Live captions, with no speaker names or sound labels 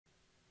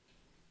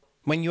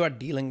When you are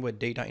dealing with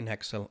data in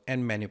Excel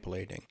and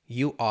manipulating,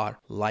 you are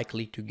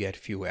likely to get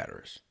few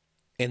errors.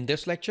 In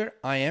this lecture,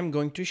 I am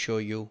going to show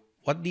you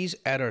what these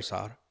errors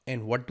are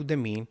and what do they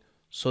mean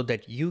so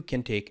that you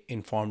can take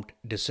informed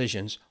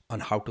decisions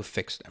on how to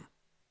fix them.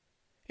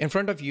 In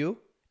front of you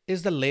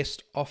is the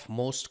list of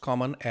most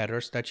common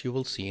errors that you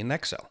will see in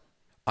Excel.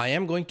 I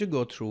am going to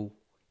go through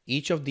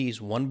each of these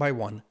one by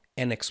one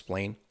and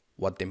explain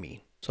what they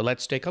mean. So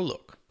let's take a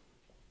look.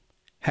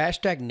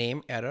 Hashtag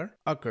name error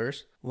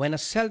occurs when a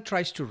cell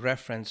tries to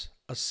reference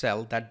a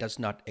cell that does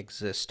not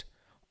exist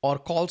or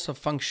calls a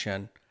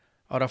function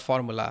or a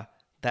formula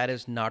that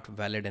is not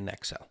valid in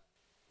Excel.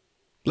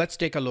 Let's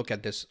take a look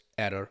at this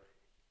error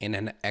in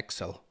an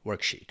Excel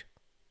worksheet.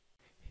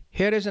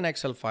 Here is an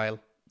Excel file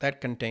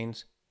that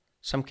contains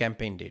some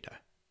campaign data.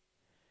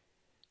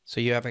 So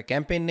you have a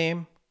campaign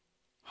name,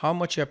 how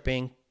much you're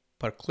paying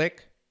per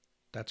click,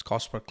 that's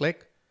cost per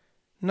click,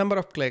 number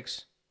of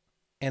clicks,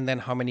 and then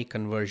how many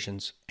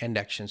conversions and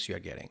actions you're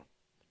getting.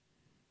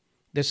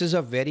 This is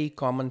a very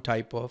common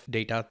type of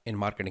data in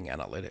marketing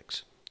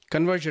analytics.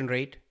 Conversion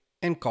rate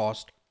and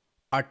cost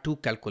are two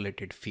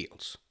calculated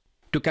fields.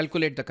 To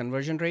calculate the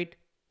conversion rate,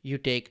 you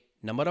take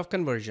number of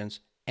conversions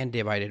and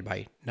divide it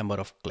by number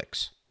of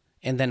clicks,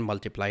 and then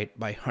multiply it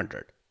by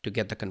 100 to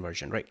get the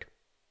conversion rate.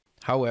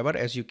 However,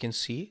 as you can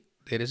see,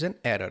 there is an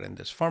error in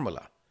this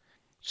formula.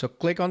 So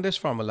click on this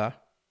formula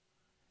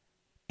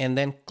and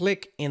then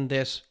click in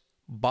this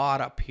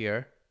bar up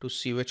here to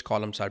see which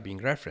columns are being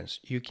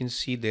referenced. You can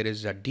see there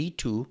is a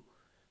D2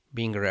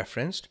 being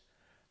referenced.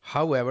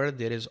 However,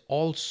 there is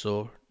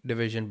also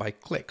division by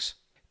clicks.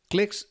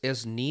 Clicks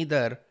is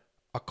neither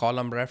a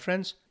column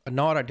reference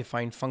nor a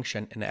defined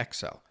function in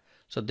Excel.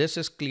 So this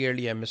is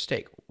clearly a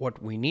mistake.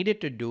 What we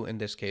needed to do in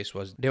this case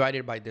was divide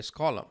it by this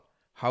column.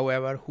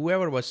 However,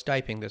 whoever was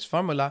typing this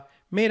formula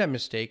made a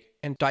mistake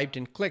and typed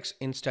in clicks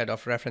instead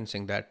of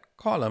referencing that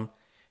column,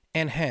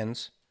 and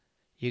hence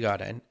you got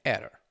an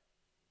error.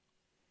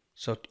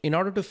 So in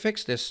order to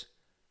fix this,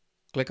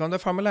 click on the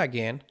formula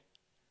again,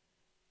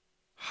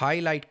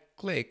 highlight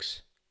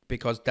clicks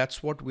because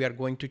that's what we are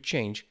going to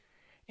change.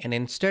 And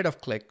instead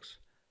of clicks,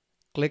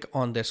 click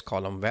on this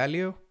column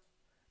value.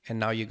 And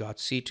now you got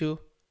C2.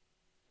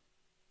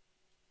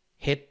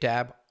 Hit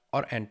tab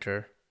or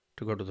enter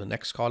to go to the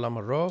next column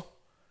or row.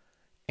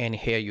 And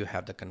here you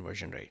have the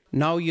conversion rate.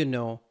 Now you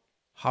know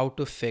how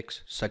to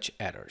fix such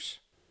errors.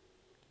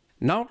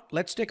 Now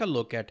let's take a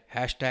look at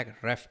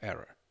hashtag ref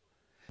error.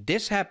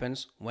 This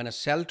happens when a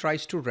cell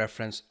tries to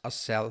reference a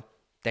cell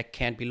that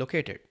can't be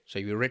located. So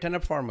you've written a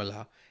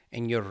formula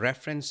and you're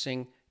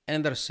referencing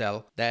another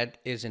cell that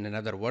is in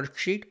another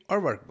worksheet or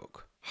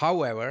workbook.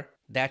 However,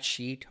 that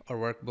sheet or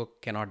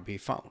workbook cannot be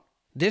found.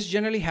 This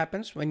generally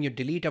happens when you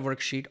delete a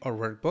worksheet or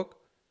workbook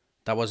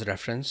that was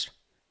referenced,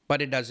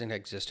 but it doesn't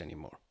exist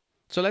anymore.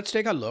 So let's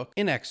take a look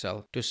in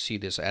Excel to see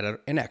this error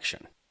in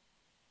action.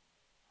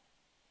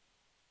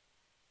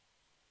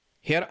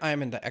 Here I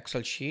am in the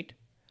Excel sheet.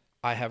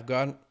 I have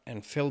gone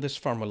and filled this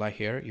formula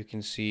here. You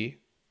can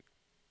see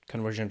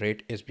conversion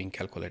rate is being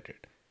calculated.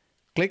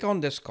 Click on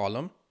this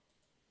column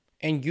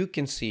and you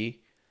can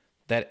see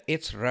that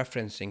it's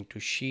referencing to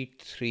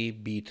sheet 3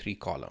 B3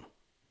 column.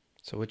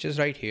 So which is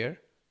right here,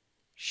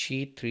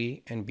 sheet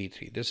 3 and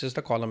B3. This is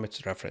the column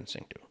it's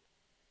referencing to.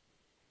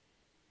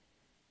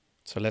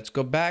 So let's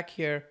go back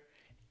here.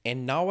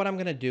 And now what I'm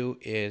going to do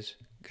is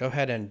go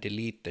ahead and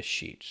delete the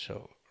sheet.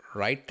 So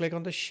right click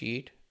on the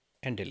sheet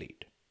and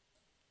delete.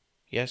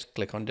 Yes,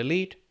 click on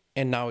delete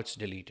and now it's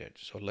deleted.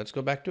 So let's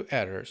go back to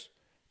errors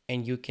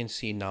and you can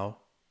see now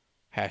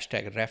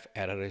hashtag ref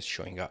error is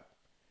showing up.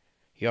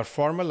 Your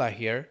formula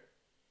here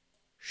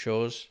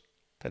shows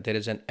that there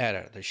is an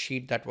error. The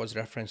sheet that was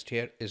referenced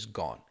here is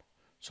gone.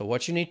 So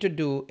what you need to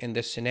do in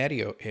this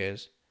scenario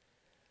is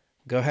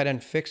go ahead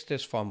and fix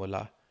this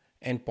formula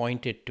and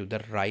point it to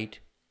the right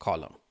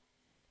column.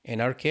 In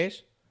our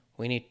case,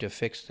 we need to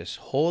fix this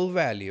whole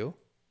value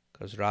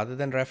because rather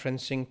than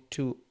referencing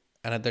to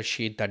another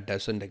sheet that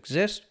doesn't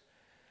exist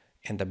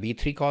in the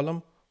B3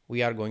 column,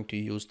 we are going to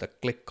use the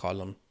click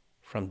column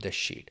from this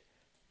sheet.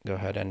 Go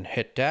ahead and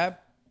hit tab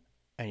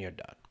and you're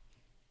done.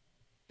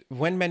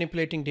 When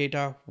manipulating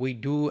data, we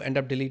do end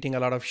up deleting a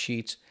lot of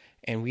sheets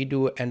and we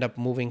do end up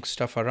moving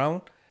stuff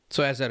around.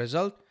 So as a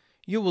result,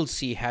 you will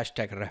see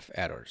hashtag ref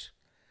errors.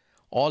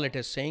 All it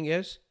is saying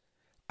is,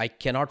 I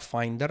cannot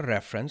find the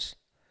reference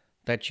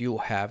that you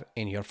have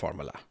in your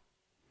formula.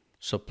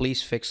 So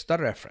please fix the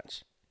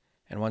reference.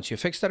 And once you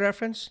fix the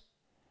reference,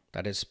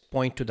 that is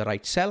point to the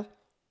right cell,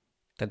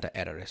 then the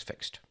error is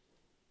fixed.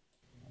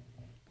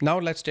 Now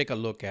let's take a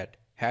look at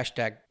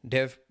hashtag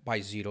div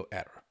by 0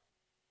 error.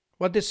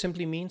 What this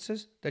simply means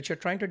is that you're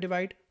trying to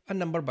divide a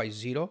number by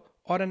 0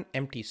 or an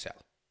empty cell.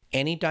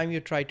 Anytime you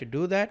try to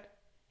do that,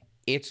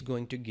 it's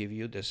going to give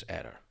you this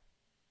error.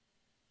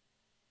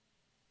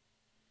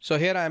 So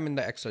here I am in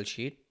the Excel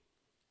sheet.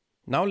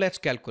 Now let's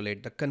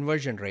calculate the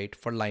conversion rate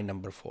for line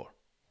number 4.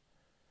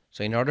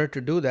 So in order to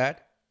do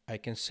that, I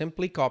can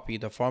simply copy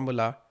the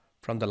formula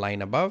from the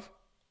line above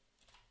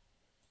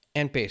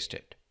and paste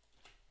it.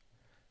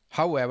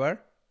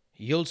 However,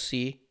 you'll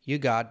see you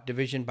got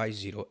division by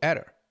 0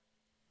 error.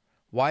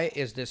 Why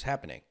is this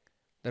happening?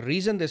 The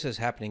reason this is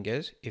happening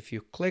is if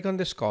you click on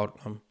this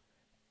column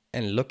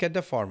and look at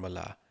the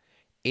formula,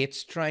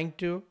 it's trying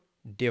to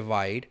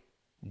divide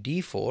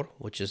D4,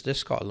 which is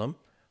this column,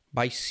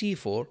 by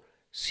C4,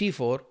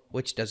 C4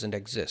 which doesn't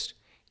exist.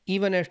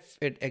 Even if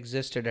it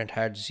existed and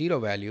had 0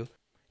 value,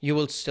 you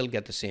will still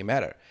get the same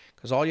error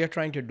because all you're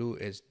trying to do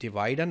is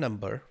divide a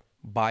number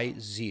by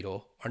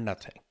 0 or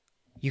nothing.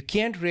 You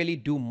can't really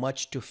do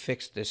much to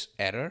fix this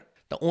error.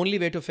 The only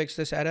way to fix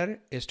this error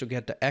is to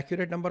get the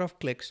accurate number of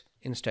clicks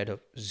instead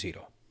of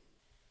 0.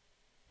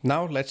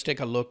 Now let's take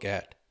a look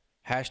at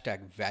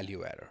hashtag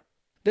value error.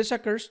 This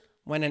occurs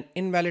when an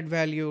invalid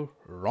value,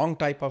 wrong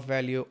type of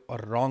value, or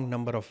wrong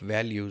number of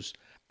values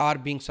are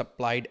being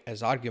supplied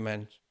as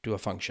arguments to a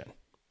function.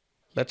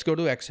 Let's go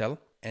to Excel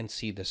and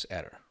see this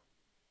error.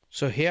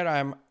 So here I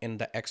am in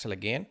the Excel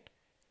again.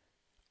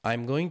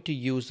 I'm going to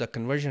use the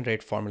conversion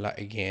rate formula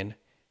again,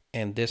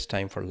 and this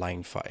time for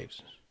line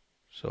 5.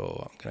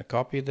 So I'm going to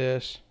copy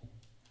this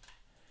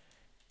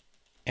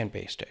and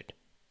paste it.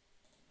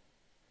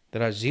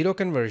 There are 0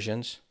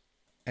 conversions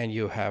and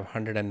you have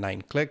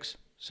 109 clicks.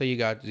 So you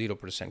got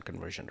 0%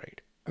 conversion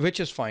rate,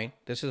 which is fine.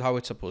 This is how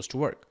it's supposed to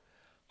work.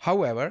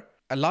 However,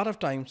 a lot of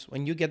times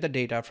when you get the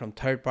data from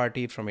third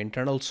party, from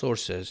internal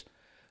sources,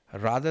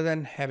 rather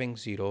than having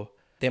 0,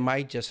 they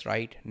might just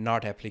write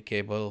not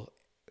applicable,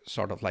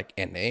 sort of like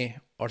NA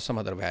or some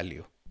other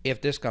value.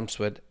 If this comes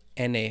with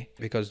NA,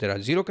 because there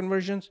are 0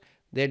 conversions,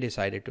 they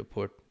decided to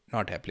put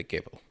not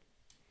applicable.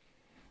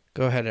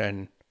 Go ahead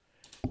and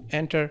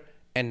enter,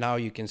 and now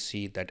you can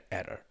see that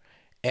error.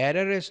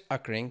 Error is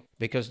occurring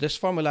because this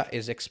formula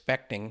is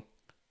expecting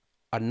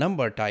a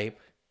number type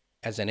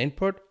as an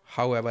input.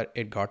 However,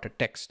 it got a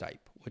text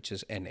type, which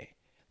is NA.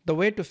 The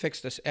way to fix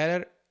this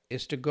error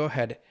is to go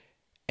ahead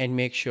and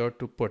make sure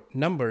to put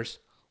numbers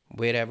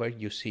wherever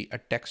you see a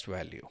text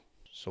value.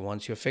 So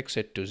once you fix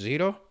it to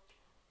 0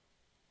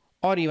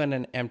 or even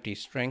an empty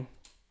string,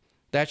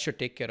 that should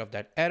take care of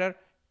that error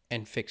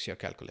and fix your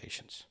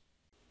calculations.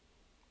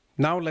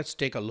 Now let's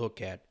take a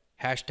look at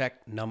hashtag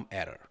num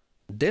error.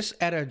 This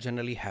error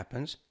generally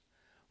happens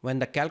when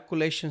the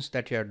calculations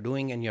that you're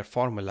doing in your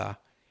formula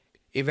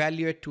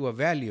evaluate to a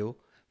value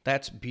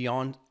that's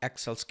beyond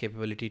Excel's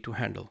capability to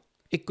handle.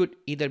 It could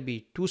either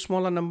be too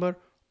small a number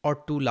or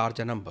too large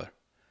a number,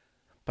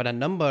 but a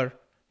number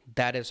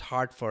that is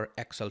hard for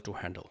Excel to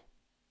handle.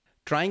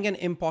 Trying an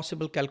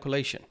impossible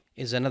calculation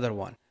is another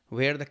one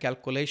where the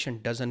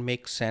calculation doesn't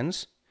make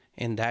sense.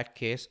 In that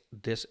case,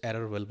 this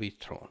error will be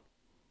thrown.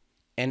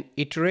 An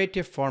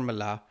iterative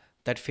formula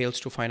that fails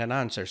to find an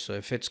answer. So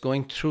if it's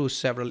going through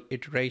several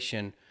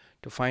iterations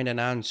to find an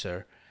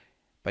answer,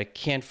 but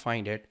can't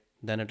find it,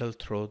 then it'll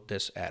throw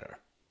this error.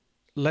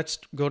 Let's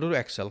go to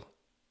Excel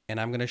and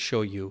I'm going to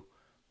show you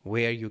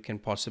where you can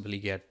possibly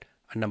get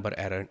a number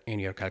error in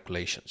your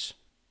calculations.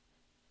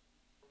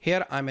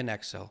 Here I'm in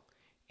Excel.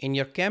 In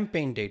your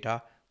campaign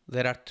data,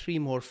 there are 3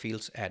 more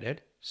fields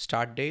added: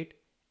 start date,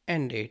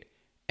 end date,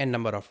 and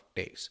number of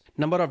days.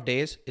 Number of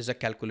days is a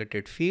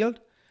calculated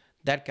field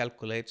that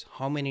calculates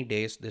how many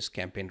days this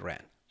campaign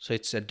ran. So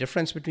it's a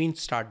difference between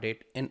start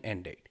date and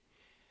end date.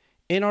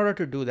 In order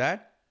to do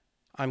that,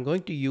 I'm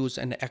going to use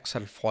an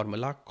Excel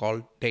formula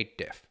called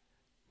dateDiff.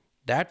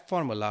 That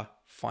formula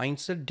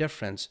finds the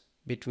difference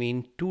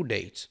between 2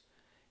 dates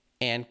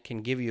and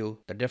can give you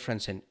the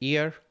difference in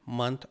year,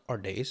 month, or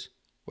days.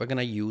 We're going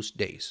to use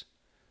days.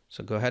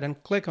 So go ahead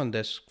and click on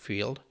this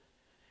field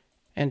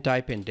and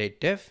type in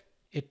dateDiff.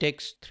 It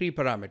takes 3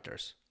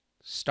 parameters: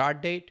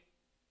 start date,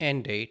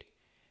 end date,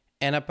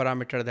 and a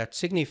parameter that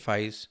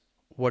signifies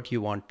what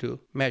you want to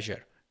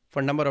measure.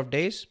 For number of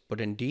days, put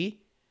in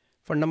D.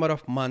 For number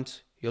of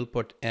months, you'll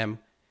put M.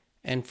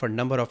 And for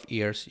number of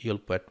years, you'll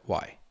put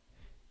Y.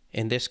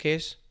 In this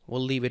case,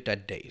 we'll leave it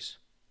at days.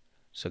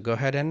 So go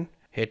ahead and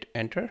hit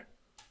enter.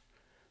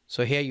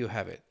 So here you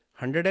have it,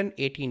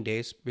 118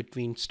 days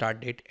between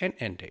start date and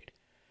end date.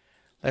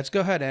 Let's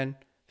go ahead and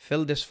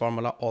fill this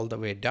formula all the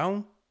way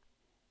down.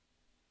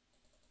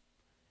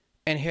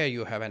 And here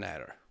you have an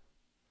error.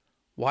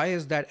 Why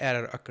is that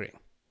error occurring?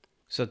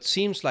 So it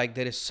seems like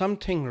there is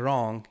something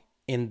wrong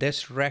in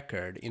this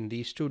record, in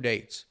these 2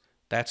 dates,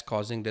 that's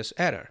causing this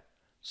error.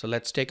 So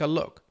let's take a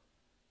look.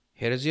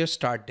 Here is your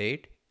start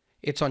date.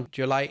 It's on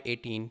July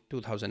 18,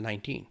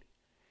 2019.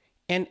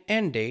 And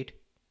end date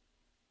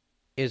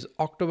is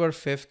October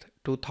 5th,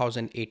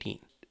 2018.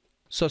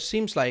 So it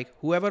seems like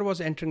whoever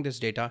was entering this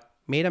data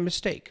made a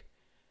mistake.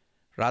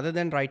 Rather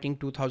than writing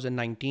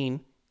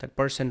 2019, that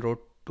person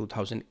wrote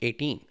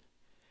 2018.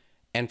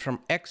 And from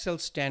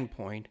Excel's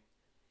standpoint,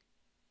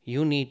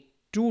 you need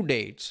 2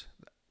 dates,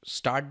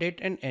 start date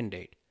and end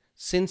date.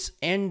 Since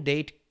end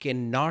date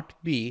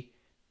cannot be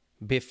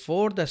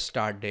before the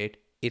start date,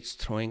 it's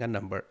throwing a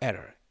number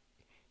error.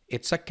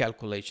 It's a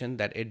calculation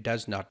that it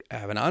does not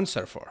have an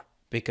answer for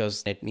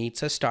because it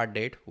needs a start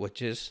date,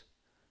 which is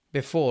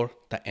before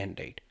the end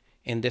date.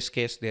 In this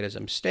case, there is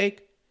a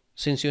mistake.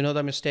 Since you know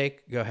the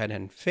mistake, go ahead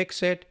and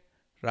fix it,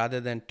 Rather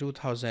than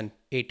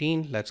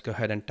 2018, let's go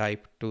ahead and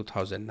type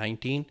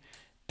 2019,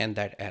 and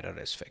that error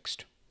is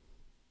fixed.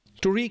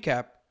 To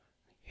recap,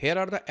 here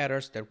are the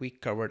errors that we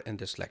covered in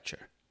this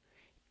lecture.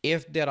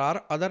 If there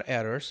are other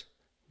errors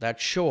that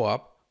show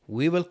up,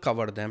 we will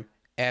cover them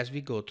as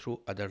we go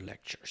through other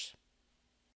lectures.